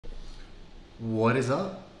What is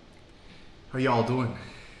up? How y'all doing?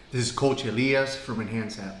 This is Coach Elias from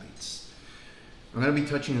Enhanced Athletes. I'm going to be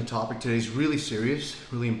touching a topic today is really serious,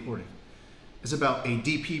 really important. It's about a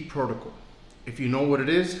DP protocol. If you know what it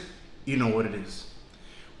is, you know what it is.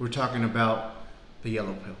 We're talking about the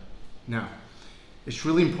yellow pill. Now, it's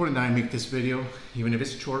really important that I make this video, even if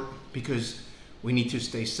it's short, because we need to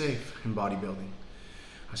stay safe in bodybuilding.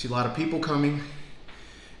 I see a lot of people coming,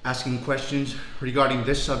 asking questions regarding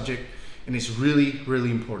this subject, and it's really,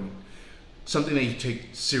 really important. Something that you take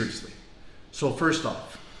seriously. So first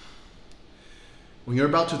off, when you're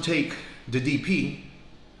about to take the DP,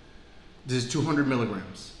 this is 200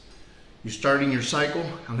 milligrams. You're starting your cycle.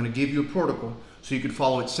 I'm going to give you a protocol so you can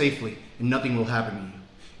follow it safely and nothing will happen to you.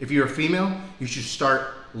 If you're a female, you should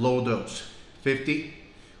start low dose. 50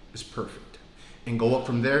 is perfect. And go up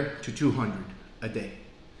from there to 200 a day.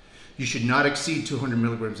 You should not exceed 200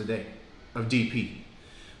 milligrams a day of DP.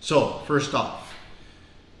 So first off,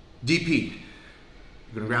 DP.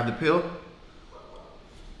 You're going to grab the pill.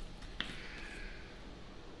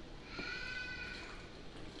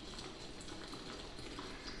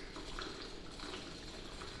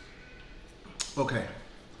 Okay,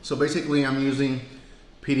 so basically I'm using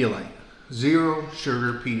Pedialyte, zero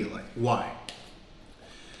sugar Pedialyte. Why?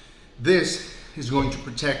 This is going to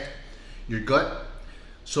protect your gut.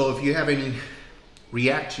 So if you have any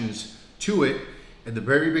reactions to it at the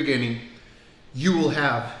very beginning, you will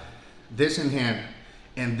have this in hand,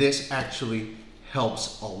 and this actually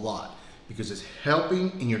helps a lot because it's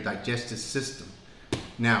helping in your digestive system.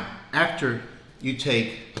 Now, after you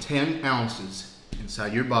take 10 ounces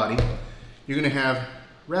inside your body, you're gonna have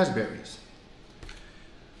raspberries.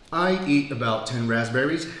 I eat about 10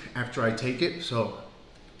 raspberries after I take it, so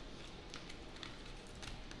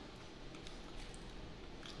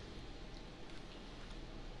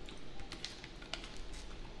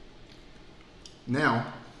now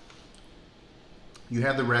you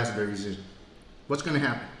have the raspberries in. What's gonna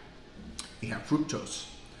happen? You have fructose.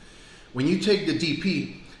 When you take the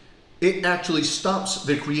DP, it actually stops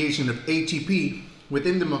the creation of ATP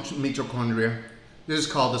within the mitochondria. This is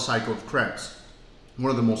called the cycle of Krebs. One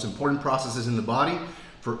of the most important processes in the body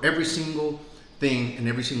for every single thing and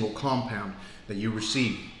every single compound that you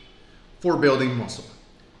receive for building muscle.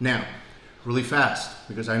 Now, really fast,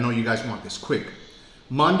 because I know you guys want this quick.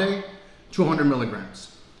 Monday, 200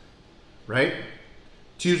 milligrams, right?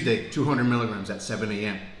 Tuesday, 200 milligrams at 7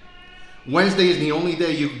 a.m. Wednesday is the only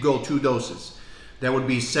day you could go 2 doses. That would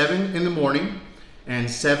be 7 in the morning and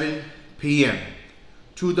 7 p.m.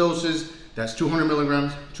 2 doses, that's 200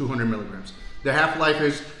 milligrams, 200 milligrams. The half-life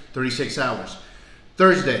is 36 hours.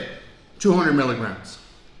 Thursday, 200 milligrams.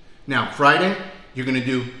 Now, Friday, you're gonna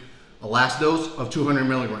do a last dose of 200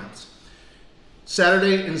 milligrams.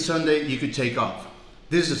 Saturday and Sunday, you could take off.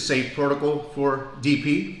 This is a safe protocol for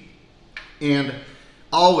DP, and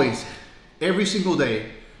always, every single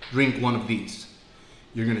day, drink one of these.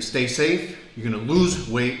 You're gonna stay safe, you're gonna lose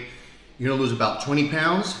weight, you're gonna lose about 20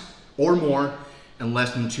 pounds or more in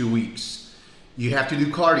less than 2 weeks. You have to do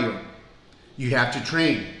cardio. You have to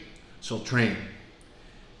train, so train.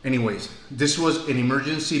 Anyways, this was an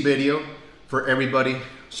emergency video for everybody,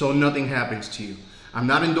 so nothing happens to you. I'm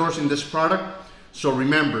not endorsing this product, so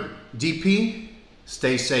remember, DP,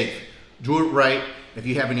 stay safe. Do it right. If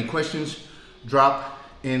you have any questions, drop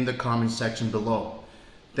in the comment section below.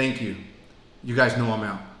 Thank you. You guys know I'm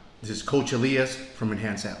out. This is Coach Elias from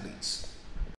Enhanced Athletes.